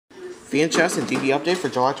VHS and DVD update for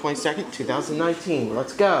July 22nd, 2019.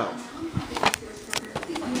 Let's go.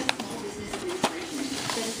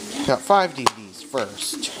 Got 5 DVDs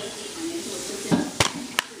first.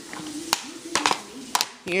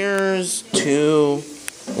 Here's 2.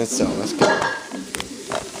 Let's go.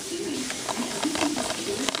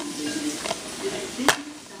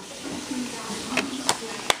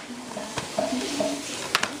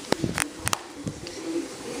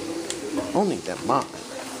 Only that mine.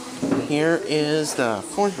 Here is the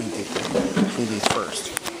 4 DVDs first.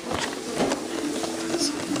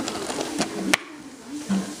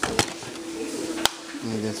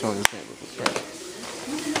 This one is handled.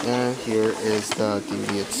 And here is the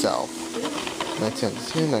DVD itself.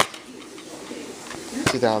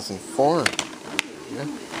 1992, 2004. Yeah.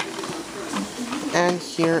 And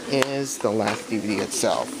here is the last DVD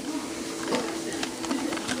itself.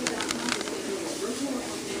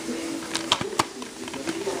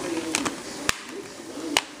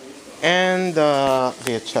 And the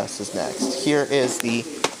VHS is next. Here is the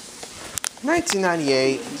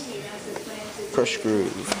 1998 Push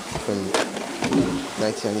Groove from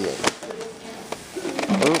 1998.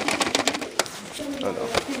 Oh no.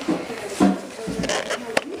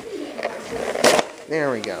 There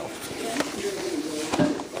we go.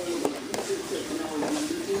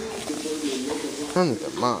 Under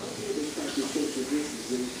mine.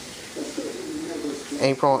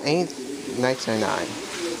 April 8th, 1999.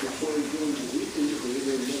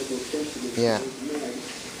 Yeah,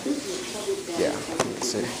 let's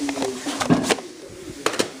see.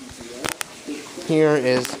 Here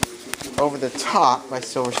is Over the Top by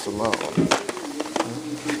Silver Stallone.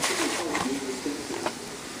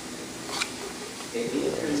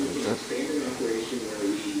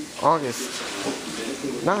 August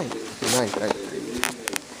 9th.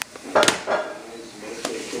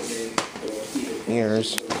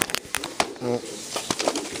 Here's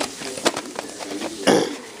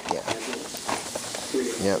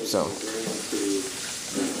yep, so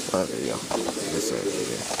there you go.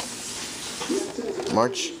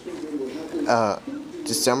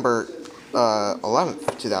 December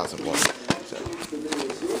 11th, 2001. So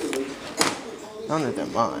none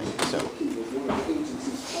than mine. So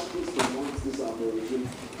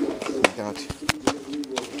we got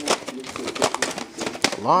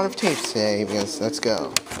a lot of tapes today because let's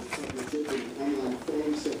go.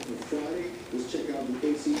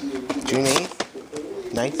 June 8th.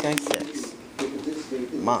 1996.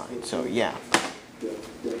 Mine, so yeah.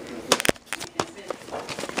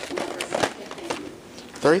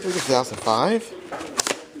 33 2005.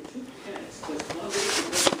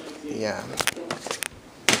 Yeah.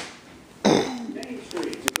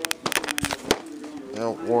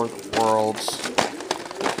 Worlds.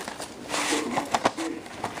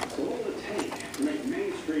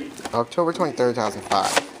 October 23rd,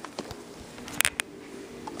 2005.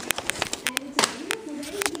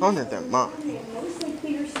 Under their mind.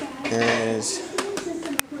 There is.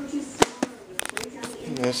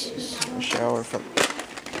 This is a shower from.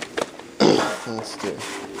 Let's do.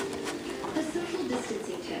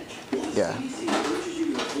 Yeah.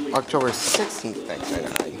 October 16th,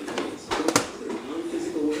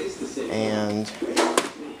 1999. And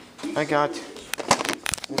I got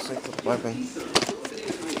this little weapon.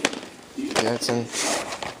 That's in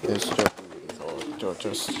this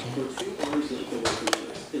just.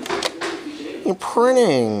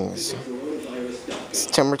 Printings.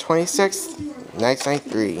 September 26th,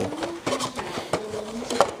 1993.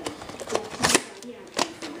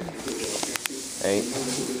 Hey,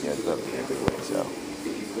 yeah, everywhere, so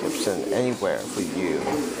Gibson anywhere for you.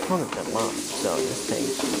 One of them up. So this thing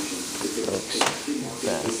looks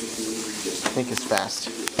fast. I think it's fast.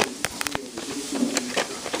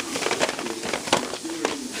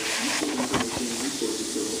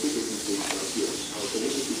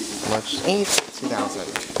 March 8th, 2000.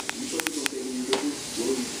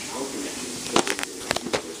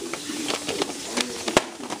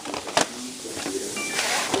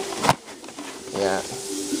 Yeah.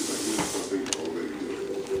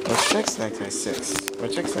 March 6th, 1996.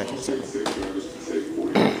 March 6th, 1997.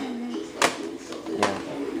 Yeah.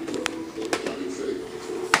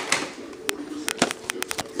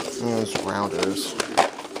 Those rounders.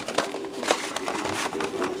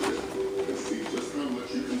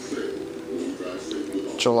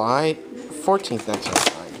 July 14th, 1999.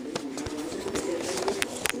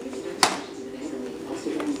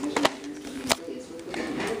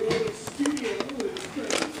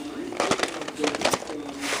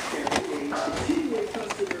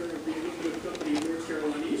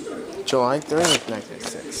 July 30th,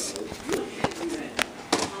 1996.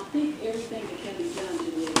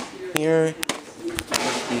 Here is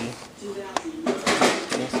the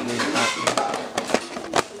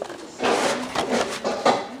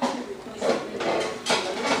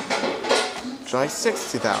July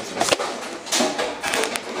 6, 2000.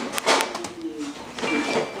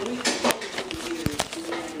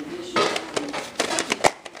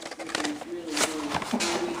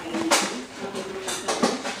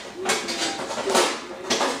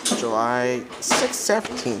 July 6,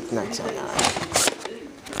 17th, 1999.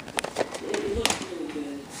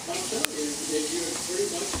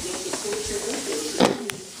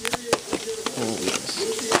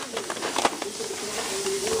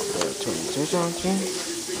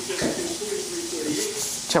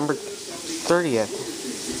 September 30th,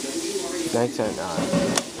 1999.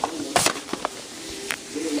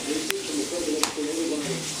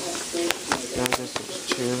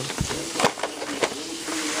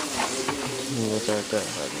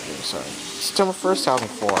 Sorry. September 1st,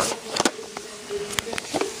 2004.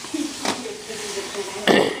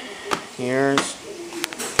 Here's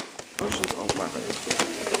Ocean's 11.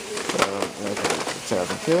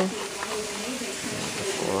 2002.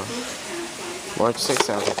 March 6,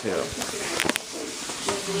 2002.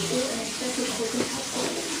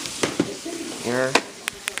 Here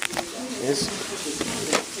is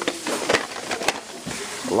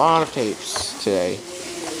a lot of tapes today.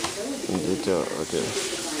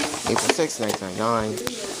 April 6, 1999.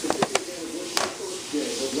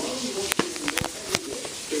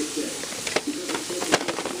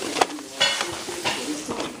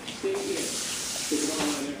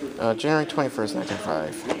 January 21st,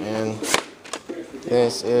 1995. And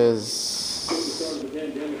this is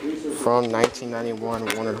from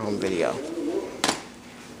 1991 Warner Home Video.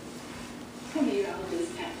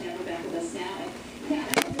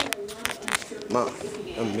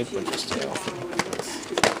 A midwinter tale.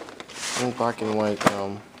 In black and white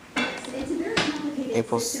film.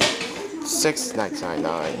 April 6,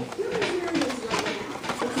 1999.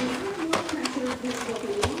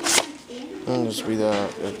 And just read the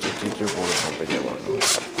teacher Warner Home Video logo.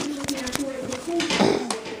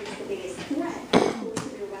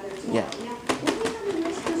 Yeah.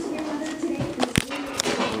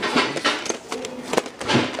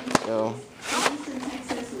 So,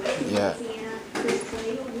 yeah.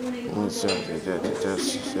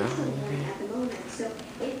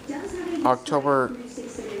 October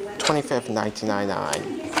 25th,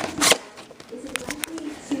 1999.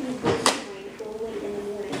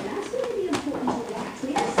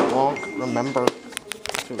 Won't remember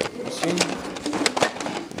to listen.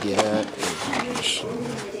 Yeah.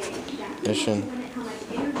 Mission.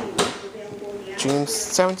 June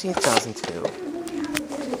 17th, 2002.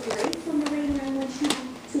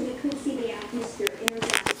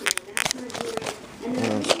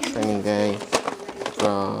 Training day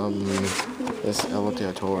from this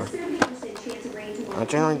elevator tour.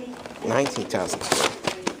 January 19th, 2002.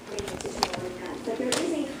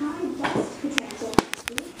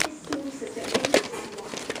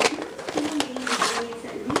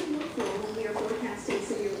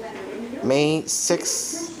 May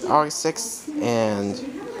 6th, August 6th, and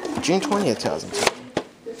June 20th, 2002.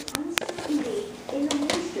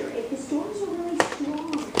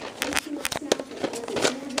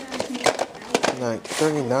 Like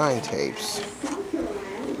 39 tapes.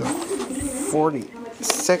 The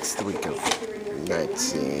 46th week of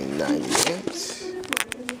 1998.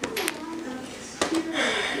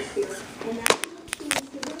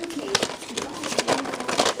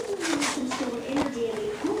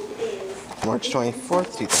 March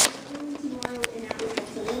 24th, 2000.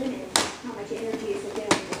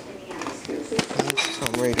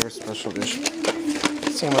 Tomb Raider Special Edition.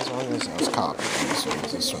 Same as long as I was copying.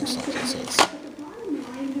 This one's not this.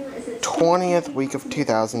 20th week of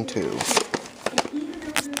 2002.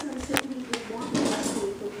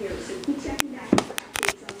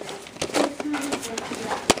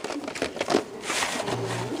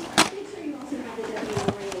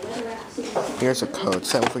 Here's a code,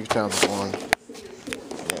 7th week of 2001.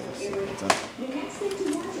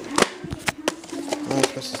 Let me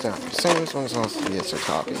push this down. Same as one's also yes, a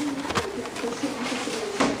copy.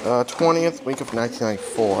 20th week of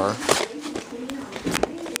 1994.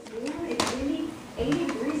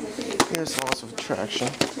 Here's Laws of Attraction.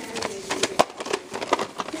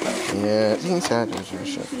 Yeah, Teen Saturday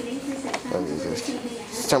shit.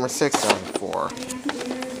 September 6th, 2004.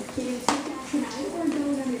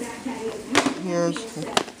 Here's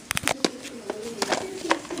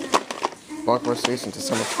Baltimore Station,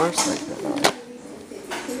 December 1st, 1999.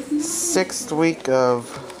 6th week of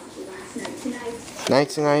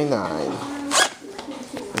 1999.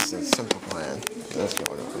 This is a simple plan. Let's get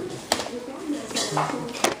one of them.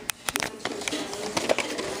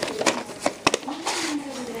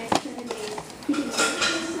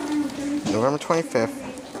 November 25th,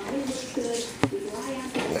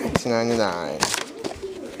 1999.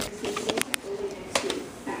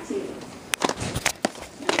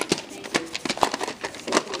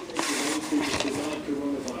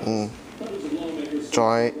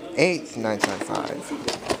 July 8th,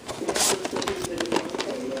 1995.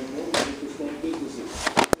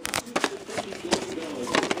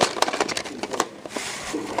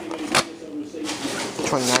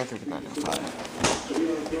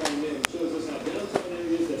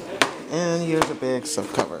 And here's a big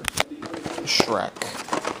subcover. Shrek.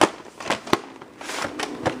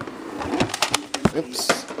 Oops.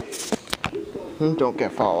 Don't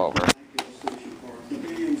get fall over.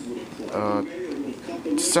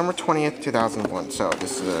 December 20th, 2001. So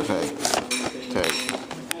this is a take.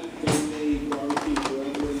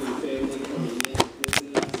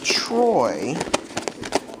 Troy.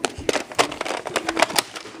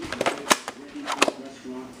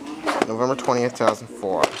 November 20th,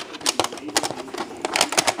 2004.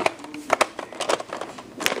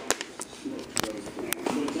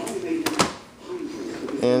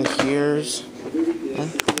 And here's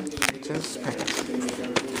just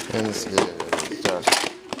and this is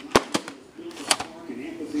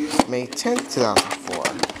May 10th, 2004.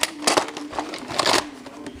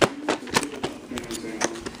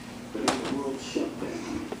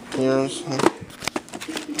 Here's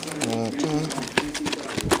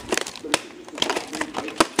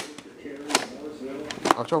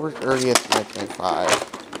October 30th, 1995.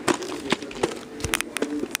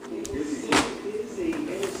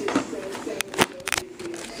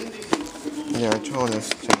 Yeah, Jonas.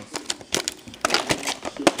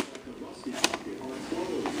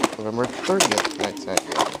 November 30th,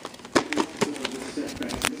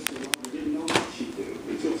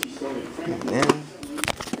 1998.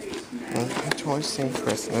 And Joyce St.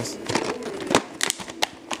 Christmas.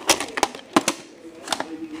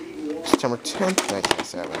 September 10th,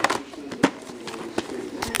 1997.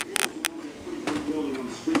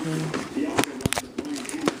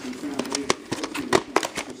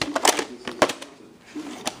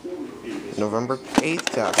 November 8th,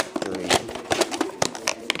 2003.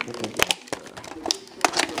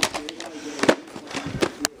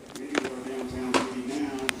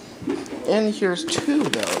 And here's two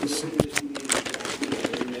of those.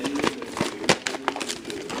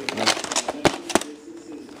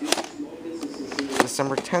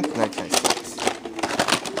 December 10th, 1996.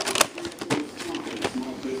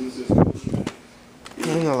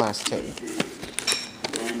 And the last tape.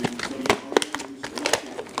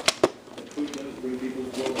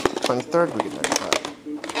 Third week of 95.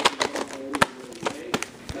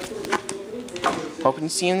 Hope to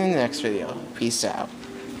see you in the next video. Peace out.